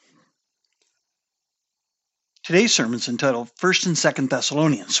Today's sermon is entitled First and Second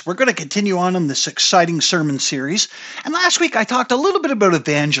Thessalonians. We're going to continue on in this exciting sermon series. And last week I talked a little bit about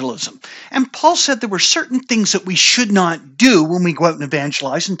evangelism. And Paul said there were certain things that we should not do when we go out and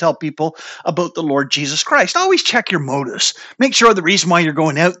evangelize and tell people about the Lord Jesus Christ. Always check your motives. Make sure the reason why you're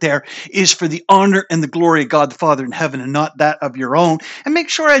going out there is for the honor and the glory of God the Father in heaven and not that of your own. And make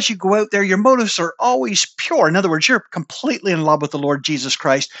sure as you go out there, your motives are always pure. In other words, you're completely in love with the Lord Jesus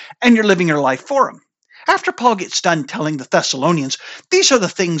Christ and you're living your life for him. After Paul gets done telling the Thessalonians, these are the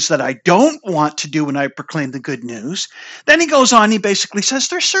things that I don't want to do when I proclaim the good news, then he goes on, he basically says,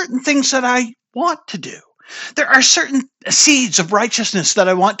 there's certain things that I want to do. There are certain seeds of righteousness that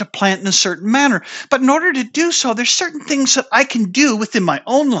I want to plant in a certain manner. But in order to do so, there's certain things that I can do within my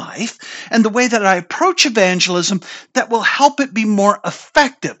own life and the way that I approach evangelism that will help it be more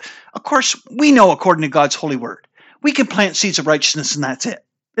effective. Of course, we know according to God's holy word, we can plant seeds of righteousness and that's it.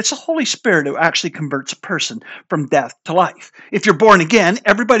 It's the Holy Spirit who actually converts a person from death to life. If you're born again,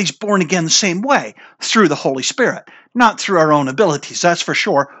 everybody's born again the same way, through the Holy Spirit, not through our own abilities, that's for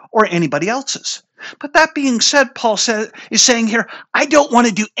sure, or anybody else's. But that being said, Paul is saying here, I don't want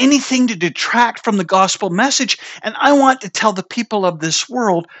to do anything to detract from the gospel message, and I want to tell the people of this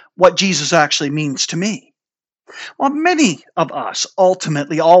world what Jesus actually means to me. Well, many of us,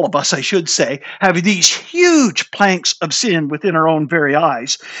 ultimately all of us, I should say, have these huge planks of sin within our own very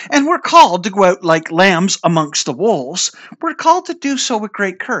eyes, and we're called to go out like lambs amongst the wolves. We're called to do so with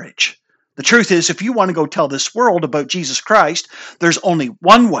great courage. The truth is, if you want to go tell this world about Jesus Christ, there's only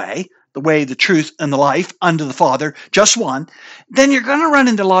one way, the way, the truth, and the life unto the Father, just one, then you're going to run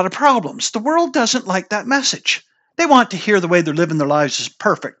into a lot of problems. The world doesn't like that message. They want to hear the way they're living their lives is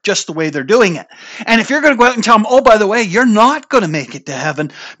perfect, just the way they're doing it. And if you're going to go out and tell them, oh, by the way, you're not going to make it to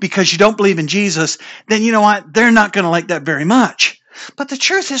heaven because you don't believe in Jesus, then you know what? They're not going to like that very much. But the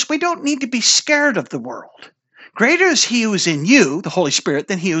truth is, we don't need to be scared of the world. Greater is he who is in you, the Holy Spirit,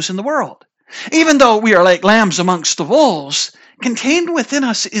 than he who is in the world. Even though we are like lambs amongst the wolves, contained within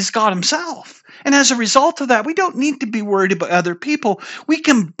us is God himself. And as a result of that, we don't need to be worried about other people. We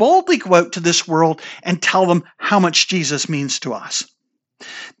can boldly go out to this world and tell them how much Jesus means to us.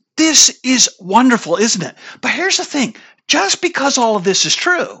 This is wonderful, isn't it? But here's the thing. Just because all of this is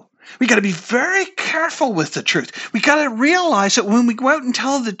true, we got to be very careful with the truth. We got to realize that when we go out and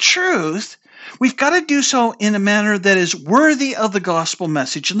tell the truth, we've got to do so in a manner that is worthy of the gospel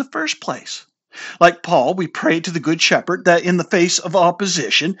message in the first place. Like Paul, we pray to the Good Shepherd that in the face of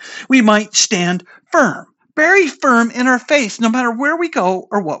opposition, we might stand firm, very firm in our faith, no matter where we go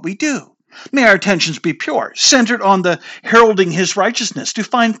or what we do. May our attentions be pure, centered on the heralding his righteousness, to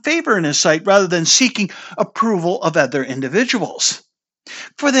find favor in his sight rather than seeking approval of other individuals.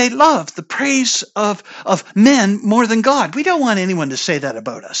 For they love the praise of men more than God. We don't want anyone to say that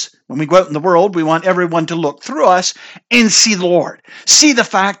about us. When we go out in the world, we want everyone to look through us and see the Lord. See the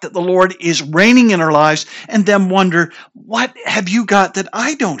fact that the Lord is reigning in our lives and then wonder, what have you got that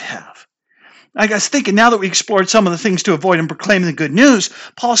I don't have? I was thinking, now that we explored some of the things to avoid in proclaiming the good news,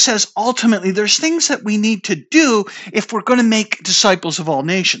 Paul says ultimately there's things that we need to do if we're going to make disciples of all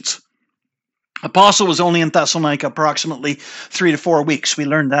nations. Apostle was only in Thessalonica approximately 3 to 4 weeks. We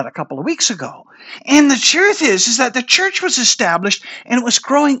learned that a couple of weeks ago. And the truth is that the church was established and it was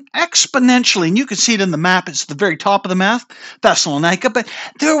growing exponentially. And you can see it in the map. It's the very top of the map, Thessalonica. But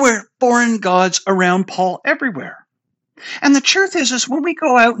there were foreign gods around Paul everywhere. And the truth is when we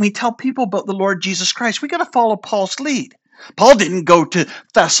go out and we tell people about the Lord Jesus Christ, we got to follow Paul's lead. Paul didn't go to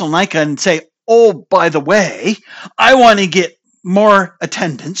Thessalonica and say, oh, by the way, I want to get more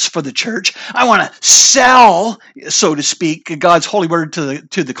attendance for the church. I want to sell, so to speak, God's holy word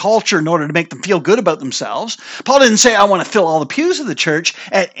to the culture in order to make them feel good about themselves. Paul didn't say, I want to fill all the pews of the church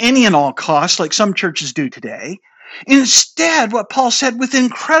at any and all costs like some churches do today. Instead, what Paul said with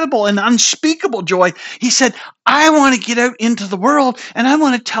incredible and unspeakable joy, he said, I want to get out into the world and I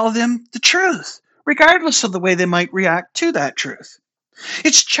want to tell them the truth, regardless of the way they might react to that truth.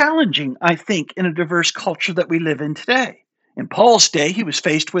 It's challenging, I think, in a diverse culture that we live in today. In Paul's day, he was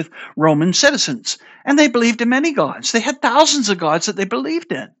faced with Roman citizens, and they believed in many gods. They had thousands of gods that they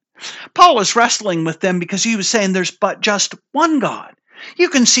believed in. Paul was wrestling with them because he was saying there's but just one God. You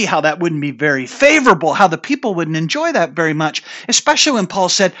can see how that wouldn't be very favorable, how the people wouldn't enjoy that very much, especially when Paul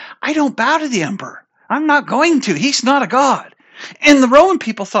said, I don't bow to the emperor. I'm not going to. He's not a god. And the Roman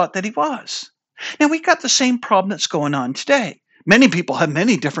people thought that he was. Now, we've got the same problem that's going on today. Many people have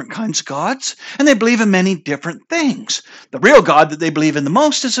many different kinds of gods, and they believe in many different things. The real God that they believe in the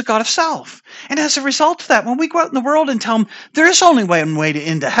most is the God of self. And as a result of that, when we go out in the world and tell them there is only one way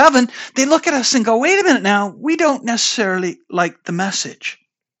into heaven, they look at us and go, wait a minute now, we don't necessarily like the message.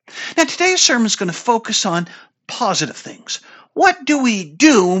 Now, today's sermon is going to focus on positive things. What do we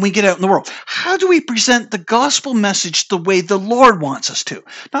do when we get out in the world? How do we present the gospel message the way the Lord wants us to,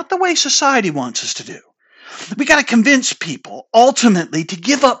 not the way society wants us to do? We got to convince people ultimately to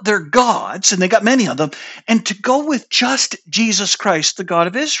give up their gods, and they got many of them, and to go with just Jesus Christ, the God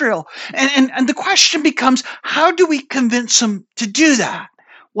of Israel. And the question becomes, how do we convince them to do that?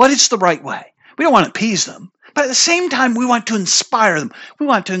 What is the right way? We don't want to appease them, but at the same time, we want to inspire them. We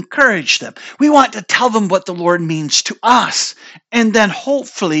want to encourage them. We want to tell them what the Lord means to us. And then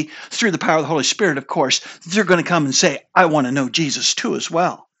hopefully, through the power of the Holy Spirit, of course, they're going to come and say, I want to know Jesus too as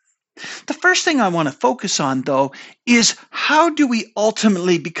well. The first thing I want to focus on, though, is how do we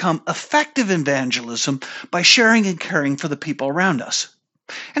ultimately become effective in evangelism by sharing and caring for the people around us?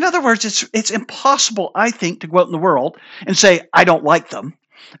 In other words, it's impossible, I think, to go out in the world and say, I don't like them.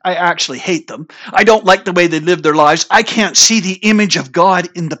 I actually hate them. I don't like the way they live their lives. I can't see the image of God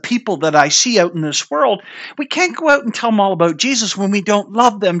in the people that I see out in this world. We can't go out and tell them all about Jesus when we don't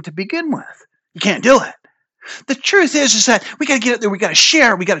love them to begin with. You can't do it. The truth is that we got to get out there, we got to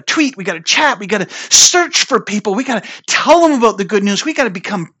share, we got to tweet, we got to chat, we got to search for people, we got to tell them about the good news, we got to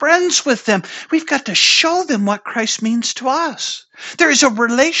become friends with them, we've got to show them what Christ means to us. There is a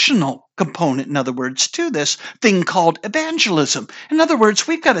relational component, in other words, to this thing called evangelism. In other words,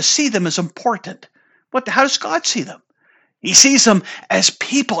 we've got to see them as important. How does God see them? He sees them as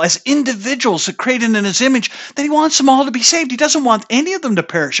people, as individuals created in his image, that he wants them all to be saved. He doesn't want any of them to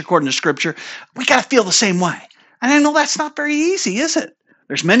perish, according to Scripture. We got to feel the same way. And I know that's not very easy, is it?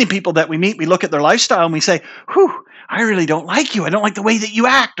 There's many people that we meet, we look at their lifestyle and we say, whew, I really don't like you. I don't like the way that you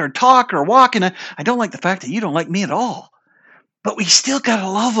act or talk or walk. And I don't like the fact that you don't like me at all. But we still got to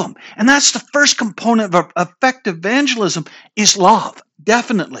love them. And that's the first component of effective evangelism is love,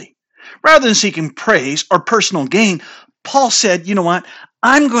 definitely. Rather than seeking praise or personal gain, Paul said, you know what,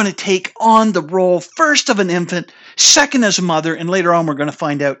 I'm going to take on the role first of an infant, second as a mother, and later on we're going to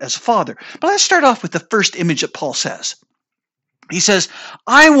find out as a father. But let's start off with the first image that Paul says. He says,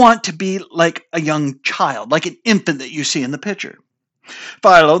 I want to be like a young child, like an infant that you see in the picture.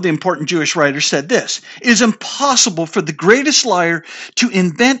 Philo, the important Jewish writer, said this, it is impossible for the greatest liar to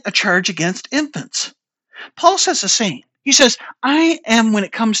invent a charge against infants. Paul says the same. He says, I am, when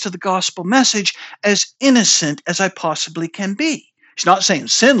it comes to the gospel message, as innocent as I possibly can be. He's not saying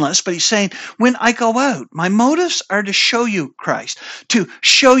sinless, but he's saying, when I go out, my motives are to show you Christ, to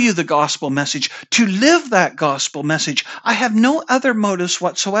show you the gospel message, to live that gospel message. I have no other motives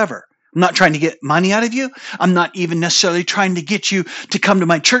whatsoever. I'm not trying to get money out of you. I'm not even necessarily trying to get you to come to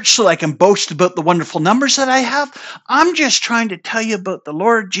my church so I can boast about the wonderful numbers that I have. I'm just trying to tell you about the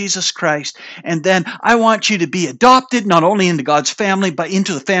Lord Jesus Christ. And then I want you to be adopted not only into God's family, but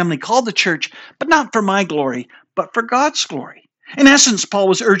into the family called the church, but not for my glory, but for God's glory. In essence, Paul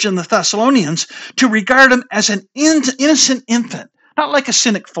was urging the Thessalonians to regard him as an innocent infant. Not like a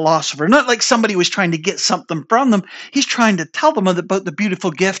cynic philosopher, not like somebody who was trying to get something from them. He's trying to tell them about the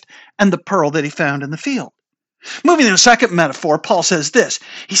beautiful gift and the pearl that he found in the field. Moving to the second metaphor, Paul says this.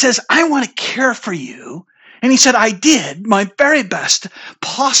 He says, I want to care for you. And he said, I did my very best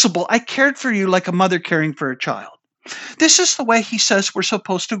possible. I cared for you like a mother caring for a child. This is the way he says we're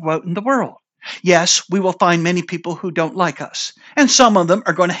supposed to go out in the world. Yes, we will find many people who don't like us, and some of them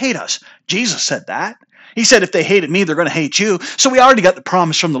are going to hate us. Jesus said that. He said, if they hated me, they're going to hate you. So we already got the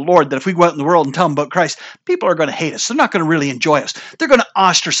promise from the Lord that if we go out in the world and tell them about Christ, people are going to hate us. They're not going to really enjoy us. They're going to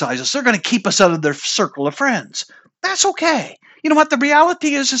ostracize us. They're going to keep us out of their circle of friends. That's okay. You know what? The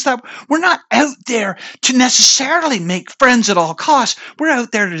reality is that we're not out there to necessarily make friends at all costs. We're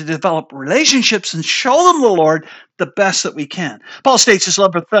out there to develop relationships and show them the Lord the best that we can. Paul states his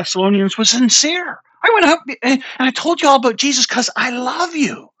love for the Thessalonians was sincere. I went out and I told you all about Jesus because I love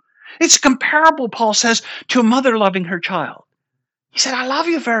you. It's comparable, Paul says, to a mother loving her child. He said, I love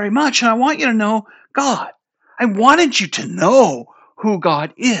you very much, and I want you to know God. I wanted you to know who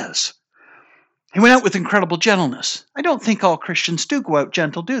God is. He went out with incredible gentleness. I don't think all Christians do go out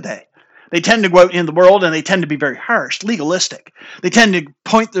gentle, do they? They tend to go out in the world, and they tend to be very harsh, legalistic. They tend to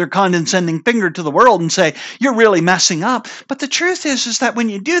point their condescending finger to the world and say, you're really messing up. But the truth is that when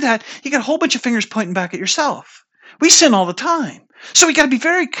you do that, you get a whole bunch of fingers pointing back at yourself. We sin all the time. So we got to be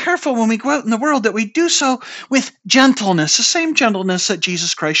very careful when we go out in the world that we do so with gentleness, the same gentleness that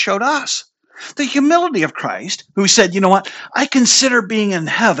Jesus Christ showed us. The humility of Christ, who said, you know what, I consider being in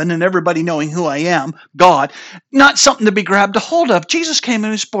heaven and everybody knowing who I am, God, not something to be grabbed a hold of. Jesus came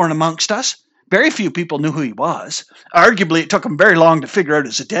and was born amongst us. Very few people knew who he was. Arguably, it took him very long to figure out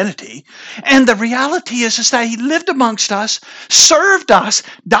his identity. And the reality is that he lived amongst us, served us,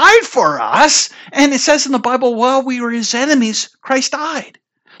 died for us. And it says in the Bible, while we were his enemies, Christ died.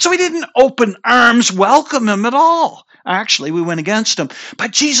 So we didn't open arms welcome him at all. Actually, we went against him.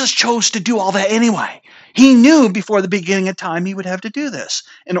 But Jesus chose to do all that anyway. He knew before the beginning of time he would have to do this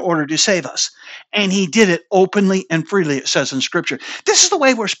in order to save us. And he did it openly and freely, it says in Scripture. This is the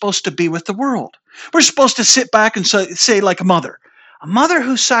way we're supposed to be with the world. We're supposed to sit back and say like a mother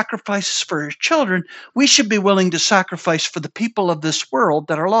who sacrifices for her children, we should be willing to sacrifice for the people of this world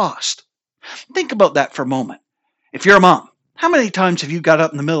that are lost. Think about that for a moment. If you're a mom, how many times have you got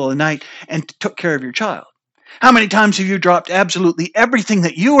up in the middle of the night and took care of your child? How many times have you dropped absolutely everything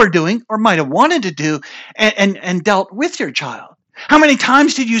that you were doing or might have wanted to do and dealt with your child? How many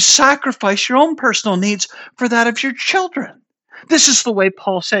times did you sacrifice your own personal needs for that of your children? This is the way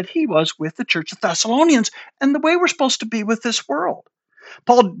Paul said he was with the church of Thessalonians and the way we're supposed to be with this world.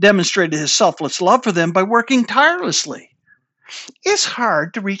 Paul demonstrated his selfless love for them by working tirelessly. It's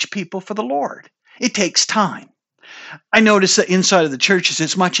hard to reach people for the Lord. It takes time. I notice that inside of the churches,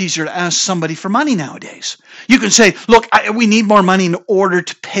 it's much easier to ask somebody for money nowadays. You can say, look, we need more money in order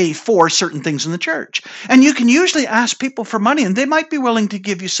to pay for certain things in the church. And you can usually ask people for money, and they might be willing to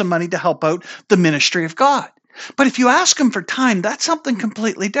give you some money to help out the ministry of God. But if you ask them for time, that's something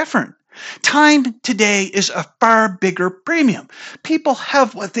completely different. Time today is a far bigger premium. People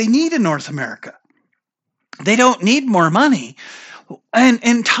have what they need in North America. They don't need more money.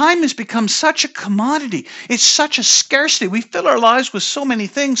 And time has become such a commodity. It's such a scarcity. We fill our lives with so many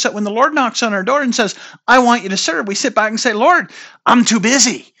things that when the Lord knocks on our door and says, I want you to serve, we sit back and say, Lord, I'm too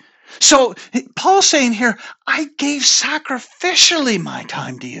busy. So Paul's saying here, I gave sacrificially my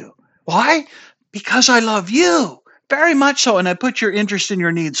time to you. Why? Because I love you very much so. And I put your interest in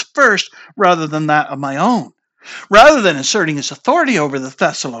your needs first rather than that of my own. Rather than asserting his authority over the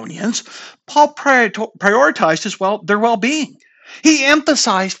Thessalonians, Paul prioritized their well-being. He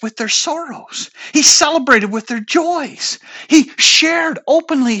emphasized with their sorrows. He celebrated with their joys. He shared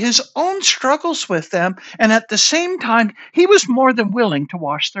openly his own struggles with them, and at the same time, he was more than willing to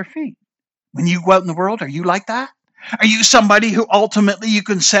wash their feet. When you go out in the world, are you like that? Are you somebody who ultimately you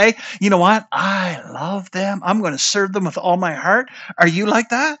can say, you know what, I love them. I'm going to serve them with all my heart. Are you like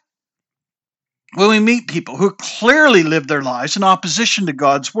that? When we meet people who clearly live their lives in opposition to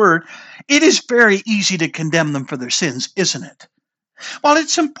God's word, it is very easy to condemn them for their sins, isn't it? While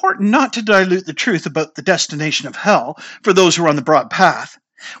it's important not to dilute the truth about the destination of hell for those who are on the broad path,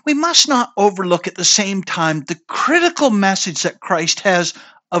 we must not overlook at the same time the critical message that Christ has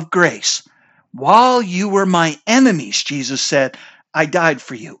of grace. While you were my enemies, Jesus said, I died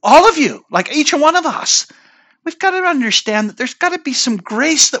for you. All of you, like each one of us. We've got to understand that there's got to be some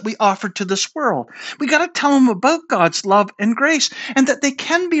grace that we offer to this world. We got to tell them about God's love and grace and that they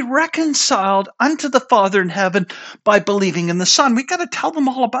can be reconciled unto the Father in heaven by believing in the Son. We got to tell them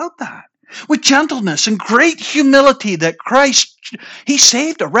all about that. With gentleness and great humility that Christ, he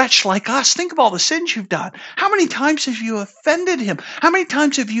saved a wretch like us. Think of all the sins you've done. How many times have you offended him? How many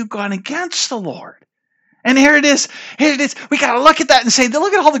times have you gone against the Lord? And here it is. We got to look at that and say,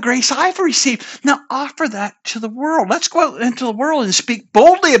 look at all the grace I've received. Now offer that to the world. Let's go out into the world and speak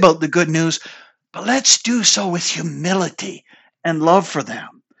boldly about the good news, but let's do so with humility and love for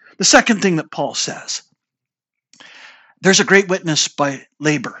them. The second thing that Paul says, there's a great witness by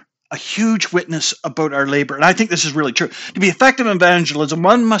labor, a huge witness about our labor. And I think this is really true. To be effective in evangelism,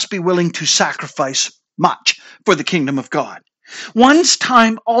 one must be willing to sacrifice much for the kingdom of God. One's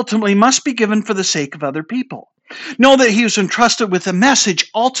time ultimately must be given for the sake of other people. Know that he was entrusted with a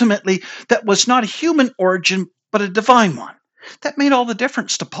message ultimately that was not a human origin, but a divine one. That made all the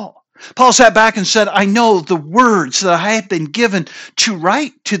difference to Paul. Paul sat back and said, I know the words that I have been given to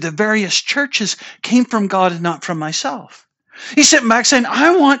write to the various churches came from God and not from myself. He's sitting back saying,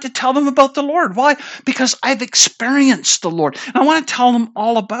 I want to tell them about the Lord. Why? Because I've experienced the Lord. And I want to tell them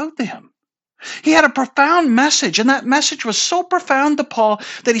all about him. He had a profound message, and that message was so profound to Paul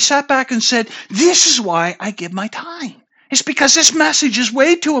that he sat back and said, this is why I give my time. It's because this message is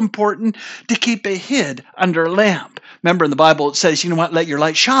way too important to keep it hid under a lamp. Remember in the Bible it says, you know what, let your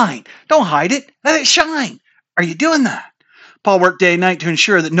light shine. Don't hide it, let it shine. Are you doing that? Paul worked day and night to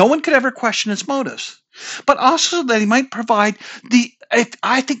ensure that no one could ever question his motives, but also that he might provide the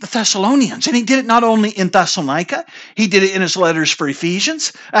Thessalonians, and he did it not only in Thessalonica, he did it in his letters for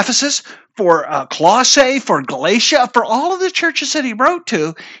Ephesus, for Colossae, for Galatia, for all of the churches that he wrote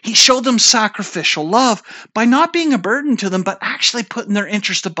to. He showed them sacrificial love by not being a burden to them, but actually putting their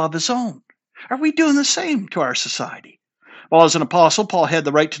interest above his own. Are we doing the same to our society? While as an apostle, Paul had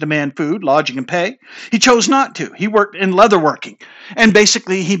the right to demand food, lodging, and pay. He chose not to. He worked in leatherworking, and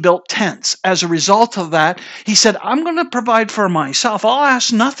basically he built tents. As a result of that, he said, I'm going to provide for myself. I'll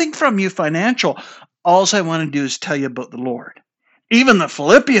ask nothing from you financial. All I want to do is tell you about the Lord. Even the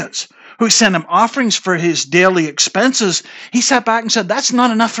Philippians, who sent him offerings for his daily expenses, he sat back and said, that's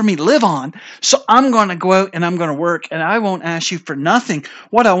not enough for me to live on, so I'm going to go out and I'm going to work, and I won't ask you for nothing.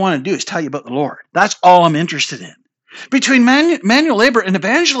 What I want to do is tell you about the Lord. That's all I'm interested in. Between manual labor and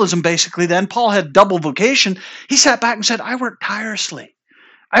evangelism, basically, then, Paul had double vocation. He sat back and said, I work tirelessly.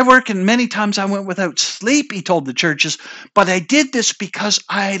 I work, and many times I went without sleep, he told the churches, but I did this because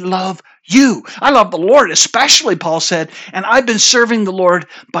I love you. I love the Lord, especially, Paul said, and I've been serving the Lord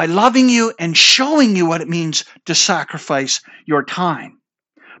by loving you and showing you what it means to sacrifice your time.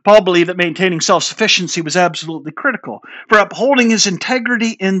 Paul believed that maintaining self-sufficiency was absolutely critical for upholding his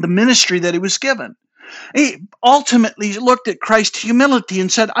integrity in the ministry that he was given. He ultimately looked at Christ's humility and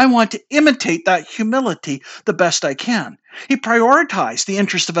said, I want to imitate that humility the best I can. He prioritized the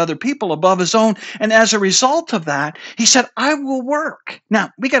interest of other people above his own, and as a result of that, he said, I will work. Now,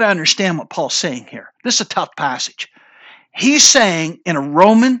 we got to understand what Paul's saying here. This is a tough passage. He's saying in a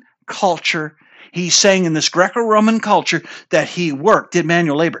Roman culture, he's saying in this Greco-Roman culture that he worked, did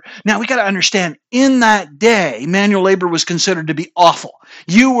manual labor. Now, we got to understand, in that day, manual labor was considered to be awful.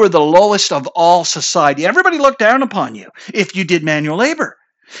 You were the lowest of all society. Everybody looked down upon you if you did manual labor.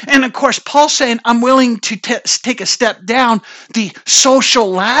 And of course, Paul's saying, I'm willing to take a step down the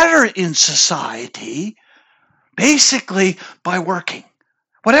social ladder in society, basically by working.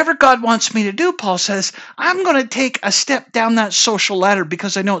 Whatever God wants me to do, Paul says, I'm going to take a step down that social ladder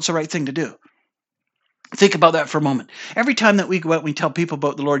because I know it's the right thing to do. Think about that for a moment. Every time that we go out and we tell people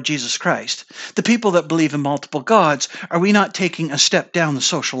about the Lord Jesus Christ, the people that believe in multiple gods, are we not taking a step down the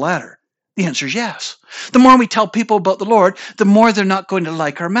social ladder? The answer is yes. The more we tell people about the Lord, the more they're not going to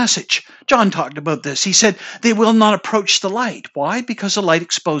like our message. John talked about this. He said they will not approach the light. Why? Because the light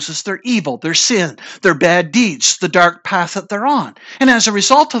exposes their evil, their sin, their bad deeds, the dark path that they're on. And as a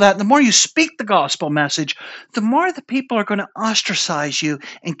result of that, the more you speak the gospel message, the more the people are going to ostracize you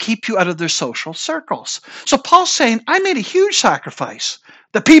and keep you out of their social circles. So Paul's saying, I made a huge sacrifice.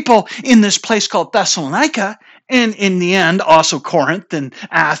 The people in this place called Thessalonica, and in the end, also Corinth and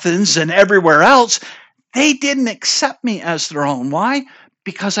Athens and everywhere else, they didn't accept me as their own. Why?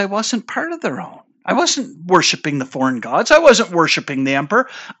 Because I wasn't part of their own. I wasn't worshiping the foreign gods. I wasn't worshiping the emperor.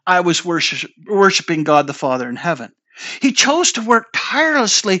 I was worshiping God the Father in heaven. He chose to work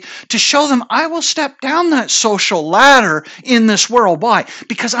tirelessly to show them, I will step down that social ladder in this world. Why?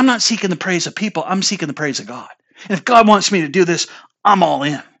 Because I'm not seeking the praise of people. I'm seeking the praise of God. And if God wants me to do this, I'm all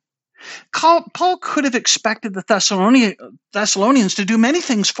in. Paul could have expected the Thessalonians to do many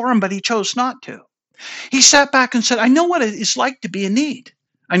things for him, but he chose not to. He sat back and said, I know what it's like to be in need.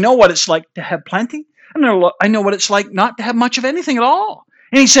 I know what it's like to have plenty. I know what it's like not to have much of anything at all.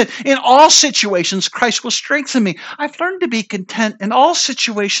 And he said, in all situations, Christ will strengthen me. I've learned to be content in all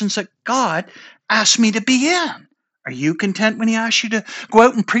situations that God asked me to be in. Are you content when he asks you to go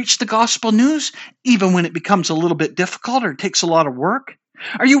out and preach the gospel news, even when it becomes a little bit difficult or it takes a lot of work?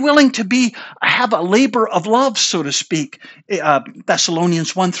 Are you willing to have a labor of love, so to speak?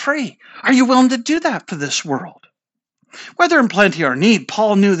 Thessalonians 1:3. Are you willing to do that for this world? Whether in plenty or need,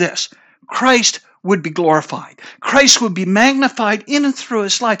 Paul knew this. Christ would be glorified. Christ would be magnified in and through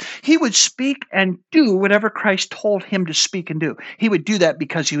his life. He would speak and do whatever Christ told him to speak and do. He would do that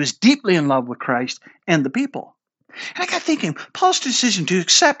because he was deeply in love with Christ and the people. And I got thinking, Paul's decision to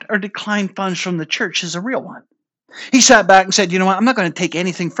accept or decline funds from the church is a real one. He sat back and said, you know what, I'm not going to take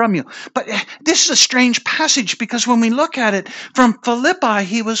anything from you. But this is a strange passage because when we look at it from Philippi,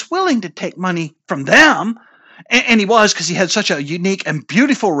 he was willing to take money from them. And he was, because he had such a unique and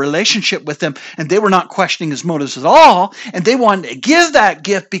beautiful relationship with them, and they were not questioning his motives at all. And they wanted to give that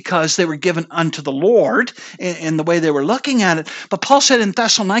gift because they were given unto the Lord in the way they were looking at it. But Paul said in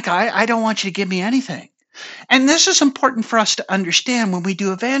Thessalonica, I don't want you to give me anything. And this is important for us to understand when we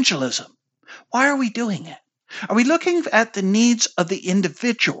do evangelism. Why are we doing it? Are we looking at the needs of the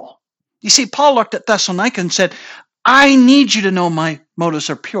individual? You see, Paul looked at Thessalonica and said, I need you to know my motives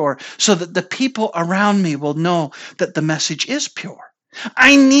are pure so that the people around me will know that the message is pure.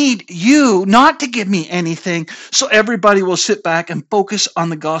 I need you not to give me anything so everybody will sit back and focus on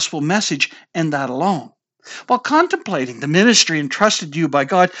the gospel message and that alone. While contemplating the ministry entrusted to you by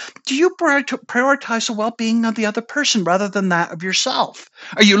God, do you prioritize the well-being of the other person rather than that of yourself?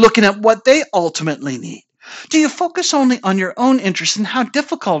 Are you looking at what they ultimately need? Do you focus only on your own interests and how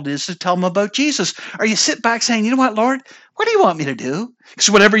difficult it is to tell them about Jesus? Or you sit back saying, you know what, Lord, what do you want me to do? Because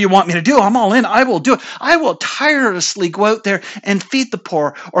whatever you want me to do, I'm all in. I will do it. I will tirelessly go out there and feed the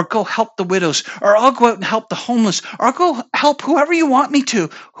poor, or go help the widows, or I'll go out and help the homeless, or I'll go help whoever you want me to.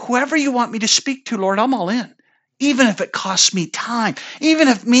 Whoever you want me to speak to, Lord, I'm all in. even if it costs me time, even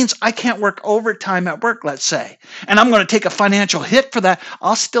if it means I can't work overtime at work, let's say, and I'm going to take a financial hit for that,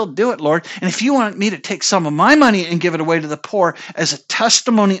 I'll still do it, Lord. And if you want me to take some of my money and give it away to the poor as a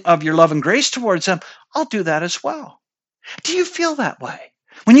testimony of your love and grace towards them, I'll do that as well. Do you feel that way?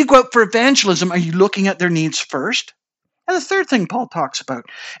 When you go out for evangelism, are you looking at their needs first? And the third thing Paul talks about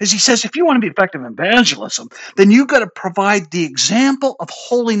is he says, if you want to be effective in evangelism, then you've got to provide the example of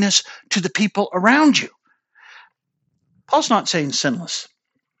holiness to the people around you. Paul's not saying sinless.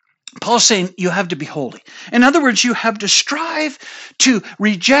 Paul's saying you have to be holy. In other words, you have to strive to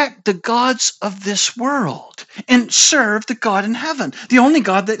reject the gods of this world and serve the God in heaven, the only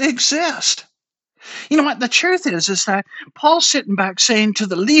God that exists. You know what? The truth is that Paul's sitting back saying to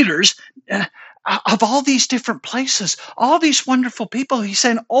the leaders of all these different places, all these wonderful people, he's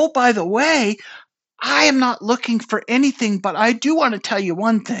saying, oh, by the way, I am not looking for anything, but I do want to tell you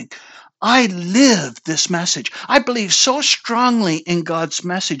one thing. I live this message. I believe so strongly in God's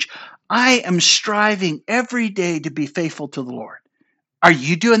message. I am striving every day to be faithful to the Lord. Are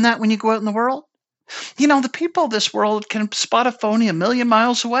you doing that when you go out in the world? You know, the people of this world can spot a phony a million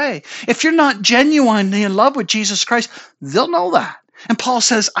miles away. If you're not genuinely in love with Jesus Christ, they'll know that. And Paul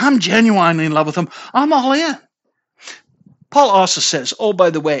says, I'm genuinely in love with him. I'm all in. Paul also says, oh, by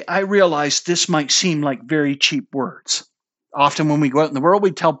the way, I realize this might seem like very cheap words. Often when we go out in the world,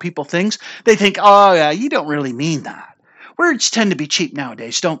 we tell people things. They think, oh, yeah, you don't really mean that. Words tend to be cheap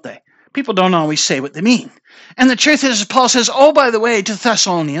nowadays, don't they? People don't always say what they mean. And the truth is, Paul says, oh, by the way, to the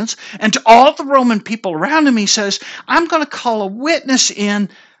Thessalonians and to all the Roman people around him, he says, I'm going to call a witness in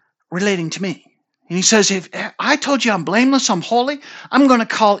relating to me. And he says, if I told you I'm blameless, I'm holy, I'm going to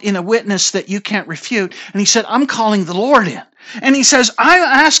call in a witness that you can't refute. And he said, I'm calling the Lord in. And he says, I'm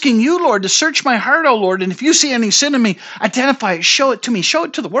asking you, Lord, to search my heart, O Lord. And if you see any sin in me, identify it, show it to me, show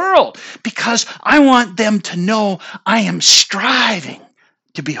it to the world. Because I want them to know I am striving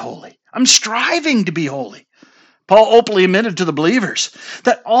to be holy. I'm striving to be holy. Paul openly admitted to the believers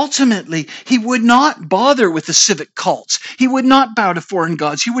that ultimately he would not bother with the civic cults. He would not bow to foreign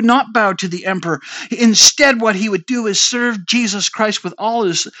gods. He would not bow to the emperor. Instead, what he would do is serve Jesus Christ with all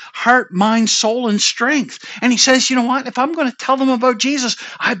his heart, mind, soul, and strength. And he says, you know what? If I'm going to tell them about Jesus,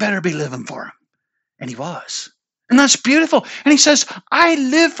 I better be living for him. And he was. And that's beautiful. And he says, I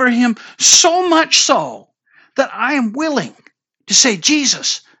live for him so much so that I am willing to say,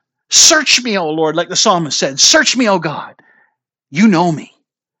 Jesus, search me, O Lord, like the psalmist said. Search me, O God. You know me.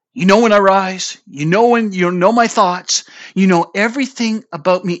 You know when I rise. You know my thoughts. You know everything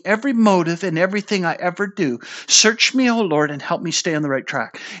about me, every motive and everything I ever do. Search me, O Lord, and help me stay on the right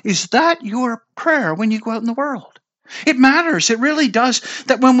track. Is that your prayer when you go out in the world? It matters. It really does.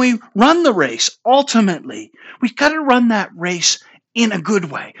 That when we run the race, ultimately, we've got to run that race in a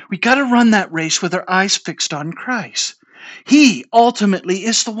good way. We've got to run that race with our eyes fixed on Christ. He ultimately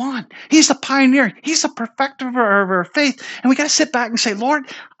is the one. He's the pioneer. He's the perfecter of our faith. And we got to sit back and say,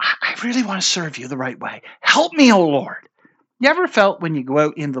 Lord, I really want to serve you the right way. Help me, O Lord. You ever felt when you go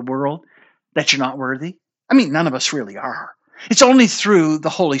out in the world that you're not worthy? I mean, none of us really are. It's only through the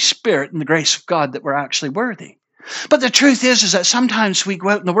Holy Spirit and the grace of God that we're actually worthy. But the truth is that sometimes we go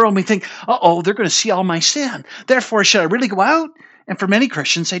out in the world and we think, uh-oh, they're going to see all my sin. Therefore, should I really go out? And for many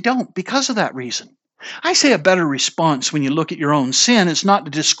Christians, they don't because of that reason. I say a better response when you look at your own sin is not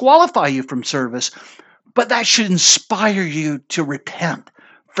to disqualify you from service, but that should inspire you to repent.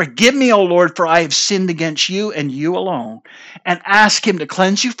 Forgive me, O Lord, for I have sinned against you and you alone. And ask him to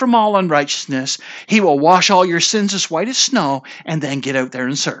cleanse you from all unrighteousness. He will wash all your sins as white as snow, and then get out there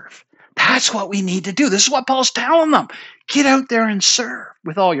and serve. That's what we need to do. This is what Paul's telling them. Get out there and serve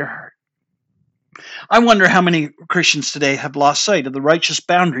with all your heart. I wonder how many Christians today have lost sight of the righteous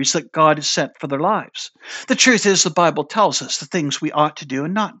boundaries that God has set for their lives. The truth is, the Bible tells us the things we ought to do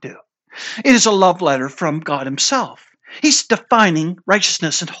and not do. It is a love letter from God himself. He's defining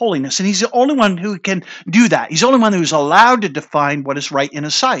righteousness and holiness, and he's the only one who can do that. He's the only one who's allowed to define what is right in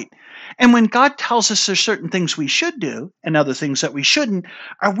his sight. And when God tells us there's certain things we should do and other things that we shouldn't,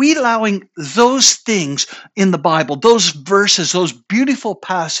 are we allowing those things in the Bible, those verses, those beautiful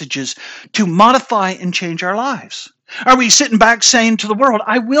passages to modify and change our lives? Are we sitting back saying to the world,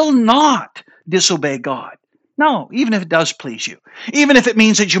 I will not disobey God? No, even if it does please you. Even if it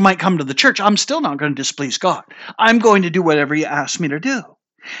means that you might come to the church, I'm still not going to displease God. I'm going to do whatever you ask me to do.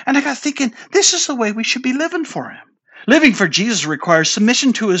 And I got thinking, this is the way we should be living for him. Living for Jesus requires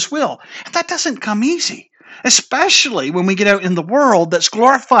submission to his will. And that doesn't come easy, especially when we get out in the world that's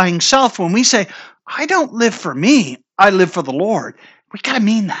glorifying self. When we say, I don't live for me, I live for the Lord. We got to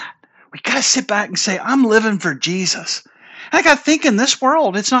mean that. We got to sit back and say, I'm living for Jesus. And I got thinking, this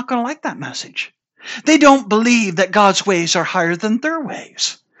world, it's not going to like that message. They don't believe that God's ways are higher than their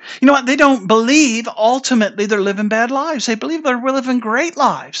ways. You know what? They don't believe ultimately they're living bad lives. They believe they're living great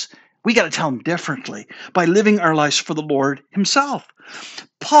lives. We got to tell them differently by living our lives for the Lord himself.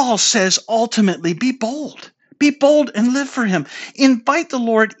 Paul says ultimately, be bold. Be bold and live for him. Invite the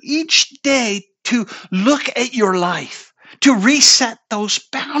Lord each day to look at your life, to reset those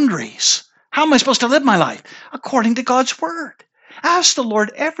boundaries. How am I supposed to live my life? According to God's word. Ask the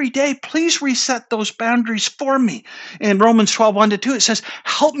Lord every day, please reset those boundaries for me. In Romans 12, 1-2, it says,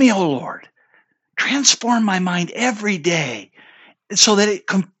 help me, O Lord. Transform my mind every day so that it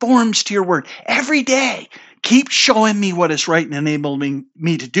conforms to your word. Every day, keep showing me what is right and enabling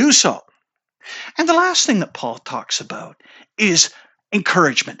me to do so. And the last thing that Paul talks about is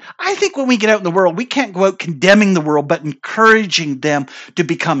encouragement. I think when we get out in the world, we can't go out condemning the world, but encouraging them to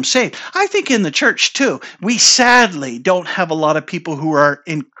become saved. I think in the church too, we sadly don't have a lot of people who are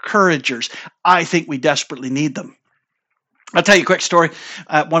encouragers. I think we desperately need them. I'll tell you a quick story.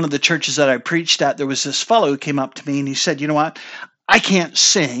 At one of the churches that I preached at, there was this fellow who came up to me and he said, you know what? I can't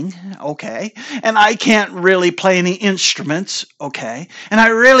sing, okay, and I can't really play any instruments, okay, and I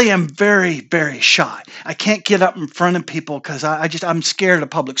really am very, very shy. I can't get up in front of people because I'm scared of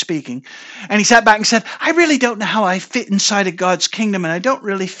public speaking. And he sat back and said, I really don't know how I fit inside of God's kingdom, and I don't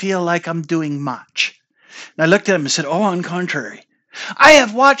really feel like I'm doing much. And I looked at him and said, oh, on the contrary, I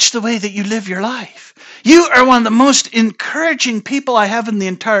have watched the way that you live your life. You are one of the most encouraging people I have in the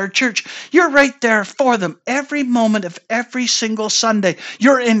entire church. You're right there for them every moment of every single Sunday.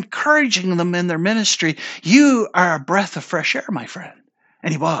 You're encouraging them in their ministry. You are a breath of fresh air, my friend.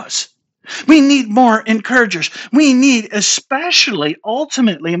 And he was. We need more encouragers. We need especially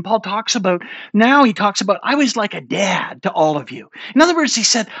ultimately, and Paul talks about, I was like a dad to all of you. In other words, he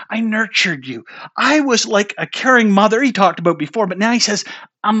said, I nurtured you. I was like a caring mother, he talked about before, but now he says,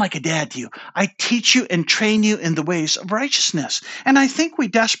 I'm like a dad to you. I teach you and train you in the ways of righteousness. And I think we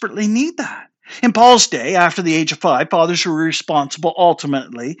desperately need that. In Paul's day, after the age of 5, fathers were responsible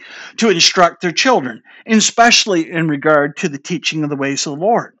ultimately to instruct their children, especially in regard to the teaching of the ways of the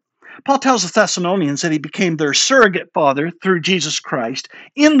Lord. Paul tells the Thessalonians that he became their surrogate father through Jesus Christ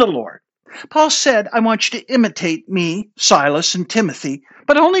in the Lord. Paul said, I want you to imitate me, Silas, and Timothy,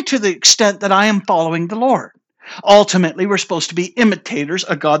 but only to the extent that I am following the Lord. Ultimately, we're supposed to be imitators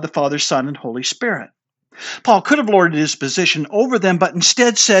of God the Father, Son, and Holy Spirit. Paul could have lorded his position over them, but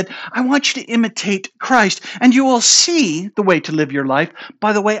instead said, I want you to imitate Christ, and you will see the way to live your life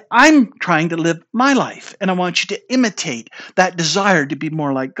by the way I'm trying to live my life. And I want you to imitate that desire to be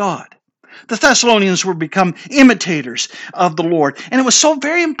more like God. The Thessalonians were become imitators of the Lord. And it was so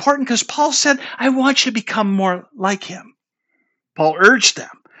very important because Paul said, I want you to become more like him. Paul urged them,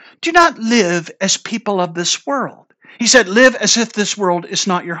 do not live as people of this world. He said, live as if this world is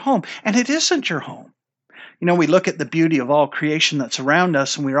not your home. And it isn't your home. You know, we look at the beauty of all creation that's around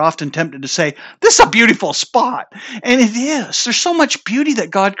us, and we're often tempted to say, this is a beautiful spot. And it is. There's so much beauty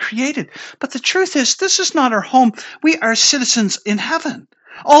that God created. But the truth is, this is not our home. We are citizens in heaven.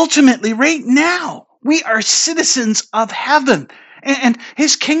 Ultimately, right now, we are citizens of heaven. And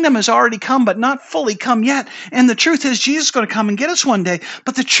his kingdom has already come, but not fully come yet. And the truth is, Jesus is going to come and get us one day.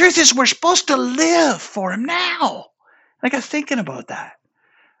 But the truth is, we're supposed to live for him now. I got thinking about that.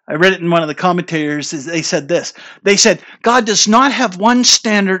 I read it in one of the commentators. They said this. They said, God does not have one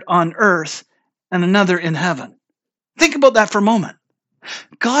standard on earth and another in heaven. Think about that for a moment.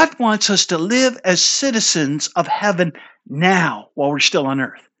 God wants us to live as citizens of heaven now while we're still on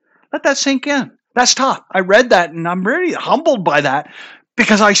earth. Let that sink in. That's tough. I read that and I'm really humbled by that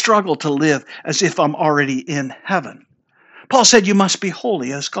because I struggle to live as if I'm already in heaven. Paul said, you must be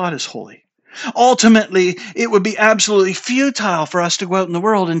holy as God is holy. Ultimately, it would be absolutely futile for us to go out in the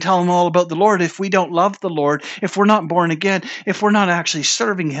world and tell them all about the Lord if we don't love the Lord, if we're not born again, if we're not actually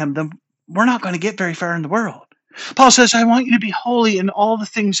serving him, then we're not going to get very far in the world. Paul says, I want you to be holy in all the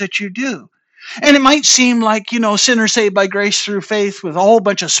things that you do. And it might seem like, sinners saved by grace through faith with a whole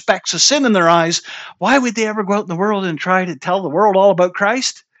bunch of specks of sin in their eyes. Why would they ever go out in the world and try to tell the world all about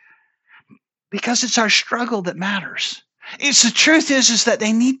Christ? Because it's our struggle that matters. It's the truth is that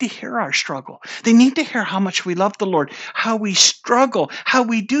they need to hear our struggle. They need to hear how much we love the Lord, how we struggle, how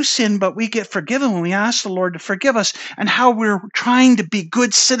we do sin, but we get forgiven when we ask the Lord to forgive us, and how we're trying to be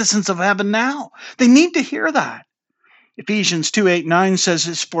good citizens of heaven now. They need to hear that. Ephesians 2:8-9 says,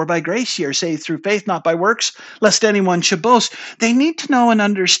 it's for by grace ye are saved through faith, not by works, lest anyone should boast. They need to know and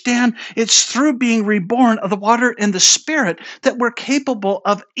understand it's through being reborn of the water and the Spirit that we're capable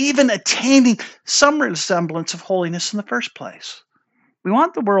of even attaining some resemblance of holiness in the first place. We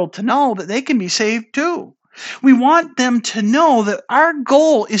want the world to know that they can be saved too. We want them to know that our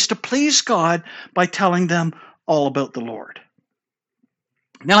goal is to please God by telling them all about the Lord.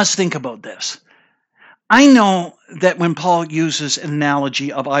 Now let's think about this. I know that when Paul uses an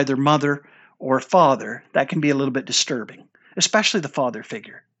analogy of either mother or father, that can be a little bit disturbing, especially the father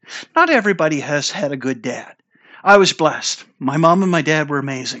figure. Not everybody has had a good dad. I was blessed. My mom and my dad were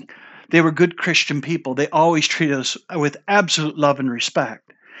amazing. They were good Christian people. They always treated us with absolute love and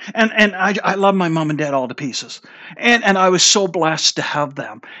respect. And I love my mom and dad all to pieces. And I was so blessed to have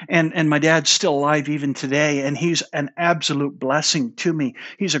them. And my dad's still alive even today, and he's an absolute blessing to me.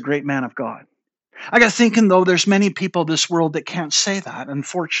 He's a great man of God. I got thinking, though, there's many people in this world that can't say that,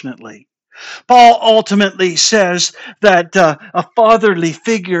 unfortunately. Paul ultimately says that a fatherly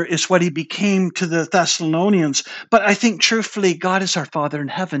figure is what he became to the Thessalonians, but I think truthfully, God is our Father in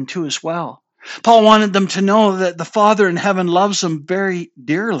heaven too as well. Paul wanted them to know that the Father in heaven loves them very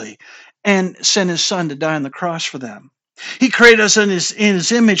dearly and sent his Son to die on the cross for them. He created us in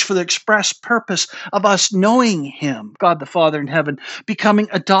his image for the express purpose of us knowing him, God the Father in heaven, becoming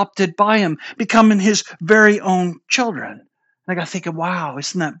adopted by him, becoming his very own children. And I got thinking, wow,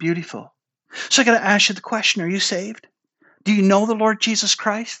 isn't that beautiful? So I got to ask you the question, are you saved? Do you know the Lord Jesus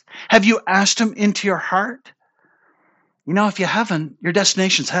Christ? Have you asked him into your heart? You know, if you haven't, your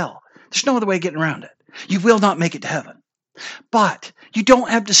destination's hell. There's no other way of getting around it. You will not make it to heaven. But you don't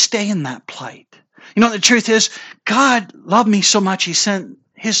have to stay in that plight. You know, the truth is, God loved me so much, he sent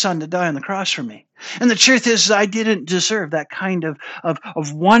his Son to die on the cross for me. And the truth is, I didn't deserve that kind of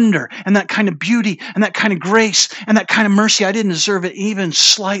wonder and that kind of beauty and that kind of grace and that kind of mercy. I didn't deserve it even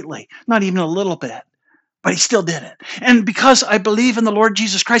slightly, not even a little bit. But he still did it. And because I believe in the Lord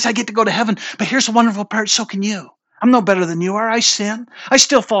Jesus Christ, I get to go to heaven. But here's the wonderful part, so can you. I'm no better than you are. I sin. I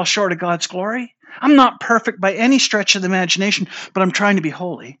still fall short of God's glory. I'm not perfect by any stretch of the imagination, but I'm trying to be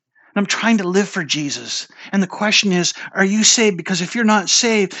holy. And I'm trying to live for Jesus. And the question is, are you saved? Because if you're not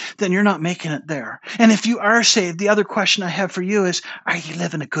saved, then you're not making it there. And if you are saved, the other question I have for you is, are you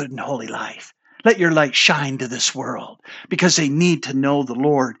living a good and holy life? Let your light shine to this world because they need to know the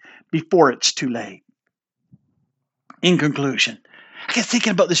Lord before it's too late. In conclusion, I get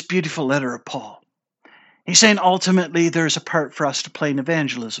thinking about this beautiful letter of Paul. He's saying ultimately there's a part for us to play in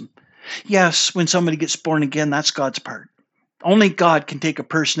evangelism. Yes, when somebody gets born again, that's God's part. Only God can take a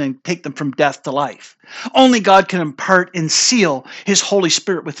person and take them from death to life. Only God can impart and seal his Holy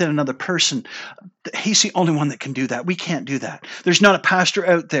Spirit within another person. He's the only one that can do that. We can't do that. There's not a pastor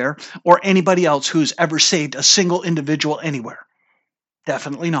out there or anybody else who's ever saved a single individual anywhere.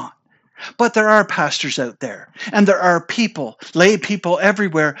 Definitely not. But there are pastors out there, and there are people, lay people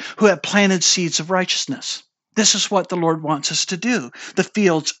everywhere who have planted seeds of righteousness. This is what the Lord wants us to do. The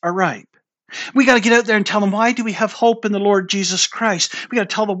fields are ripe. We got to get out there and tell them, why do we have hope in the Lord Jesus Christ? We got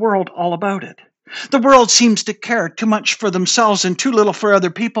to tell the world all about it. The world seems to care too much for themselves and too little for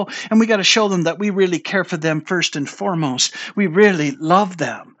other people, and we got to show them that we really care for them first and foremost. We really love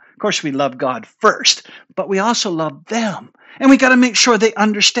them. Of course, we love God first, but we also love them, and we got to make sure they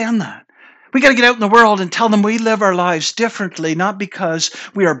understand that. We got to get out in the world and tell them we live our lives differently, not because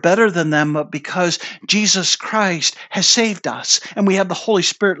we are better than them, but because Jesus Christ has saved us and we have the Holy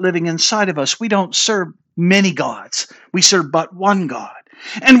Spirit living inside of us. We don't serve many gods. We serve but one God.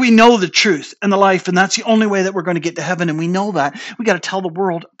 And we know the truth and the life, and that's the only way that we're going to get to heaven, and we know that. We got to tell the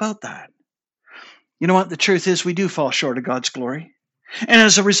world about that. You know what? The truth is we do fall short of God's glory. And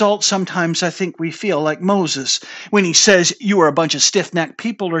as a result, sometimes I think we feel like Moses when he says, you are a bunch of stiff-necked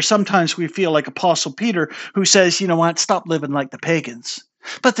people, or sometimes we feel like Apostle Peter who says, you know what, stop living like the pagans.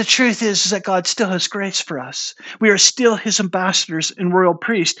 But the truth is that God still has grace for us. We are still his ambassadors and royal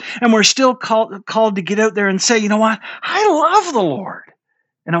priests, and we're still called to get out there and say, you know what, I love the Lord.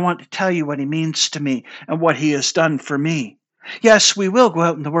 And I want to tell you what he means to me and what he has done for me. Yes, we will go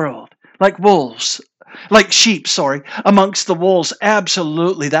out in the world like sheep, amongst the wolves.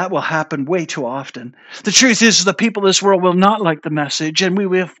 Absolutely, that will happen way too often. The truth is the people of this world will not like the message, and we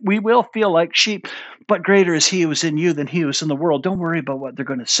will feel like sheep, but greater is he who is in you than he who is in the world. Don't worry about what they're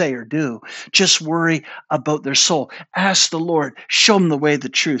going to say or do. Just worry about their soul. Ask the Lord, show them the way, the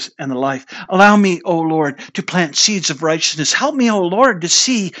truth, and the life. Allow me, O Lord, to plant seeds of righteousness. Help me, O Lord, to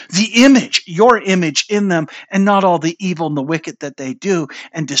see the image, your image in them, and not all the evil and the wicked that they do,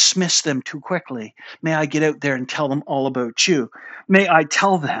 and dismiss them too quickly. May I get out there and tell them all about you. May I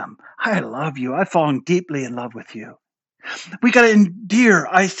tell them, I love you. I've fallen deeply in love with you. We got to endear,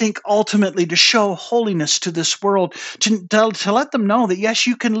 I think, ultimately to show holiness to this world, to let them know that, yes,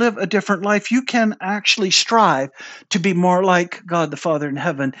 you can live a different life. You can actually strive to be more like God the Father in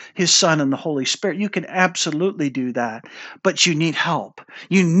heaven, His Son, and the Holy Spirit. You can absolutely do that, but you need help.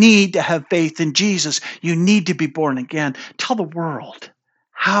 You need to have faith in Jesus. You need to be born again. Tell the world.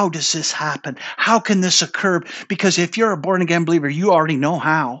 How does this happen? How can this occur? Because if you're a born again believer, you already know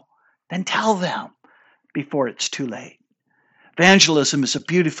how. Then tell them before it's too late. Evangelism is a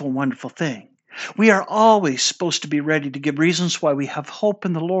beautiful, wonderful thing. We are always supposed to be ready to give reasons why we have hope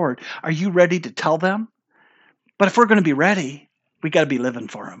in the Lord. Are you ready to tell them? But if we're going to be ready, we got to be living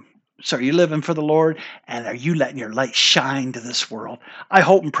for Him. So are you living for the Lord? And are you letting your light shine to this world? I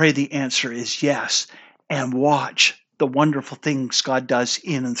hope and pray the answer is yes. And watch the wonderful things God does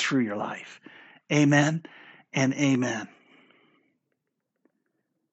in and through your life. Amen and amen.